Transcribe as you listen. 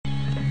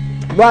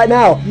Right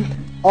now,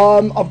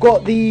 I've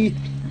got the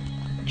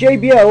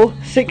JBL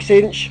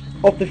 6-inch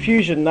of the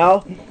Fusion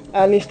now,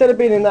 and instead of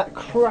being in that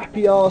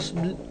crappy ass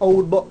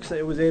old box that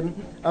it was in,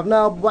 I've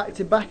now whacked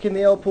it back in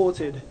the L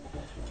ported.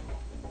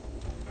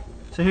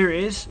 So here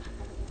it is,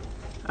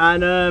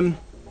 and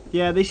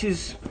yeah, this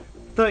is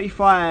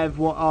 35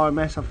 watt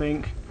RMS I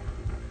think,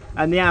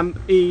 and the amp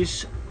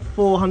is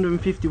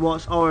 450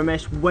 watts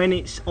RMS when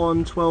it's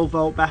on 12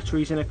 volt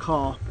batteries in a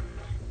car.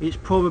 It's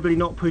probably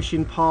not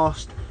pushing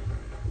past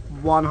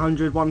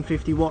 100,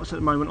 150 watts at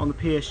the moment on the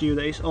PSU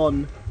that it's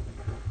on,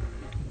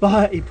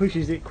 but it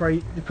pushes it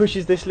crazy. It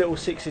pushes this little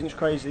 6-inch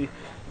crazy.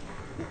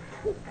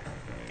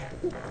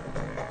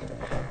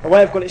 The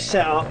way I've got it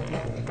set up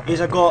is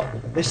I've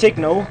got the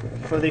signal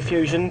for the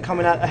Fusion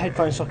coming out the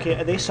headphone socket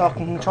of this, so I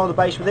can control the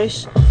bass with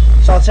this.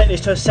 So I'll set this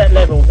to a set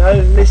level. Now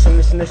listen.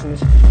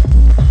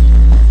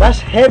 That's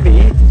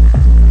heavy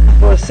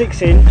for a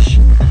 6-inch.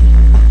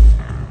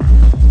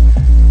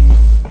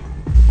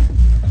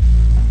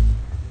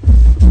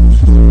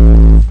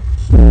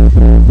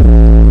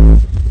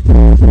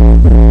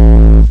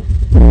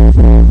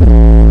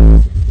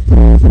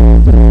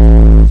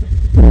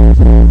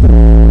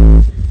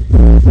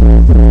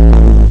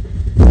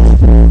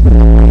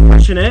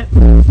 It.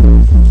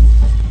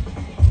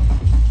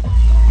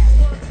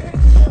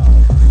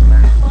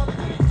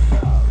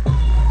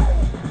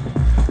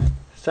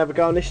 Let's have a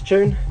go on this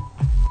tune.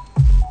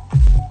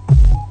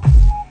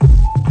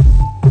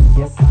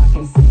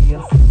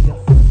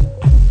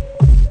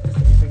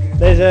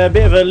 There's a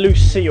bit of a loose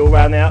seal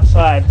around the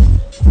outside.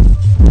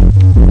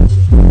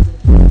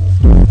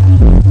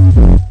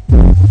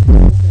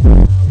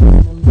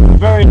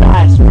 Very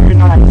nice, very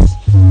nice.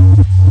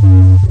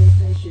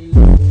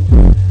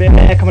 Bit of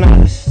air coming out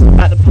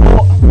at the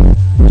port,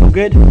 it's all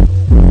good.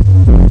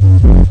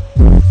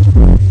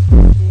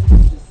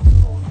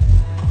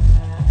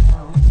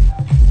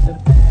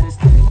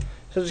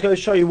 So I'm just going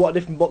to show you what a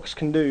different box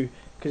can do,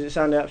 because it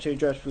sounded absolutely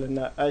dreadful in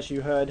that, as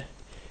you heard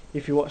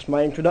if you watched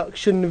my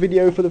introduction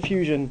video for the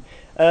Fusion.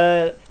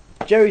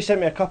 Jerry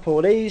sent me a couple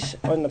of these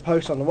on the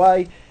post on the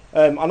way.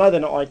 I know they're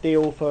not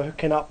ideal for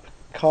hooking up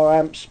car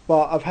amps,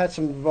 but I've had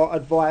some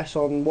advice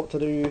on what to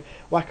do,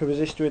 whack a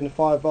resistor in the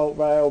 5 volt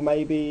rail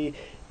maybe,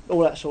 all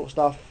that sort of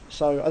stuff.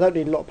 So I don't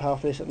need a lot of power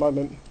for this at the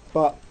moment,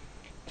 but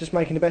just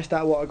making the best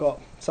out of what I got.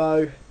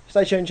 So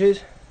stay tuned, cheers.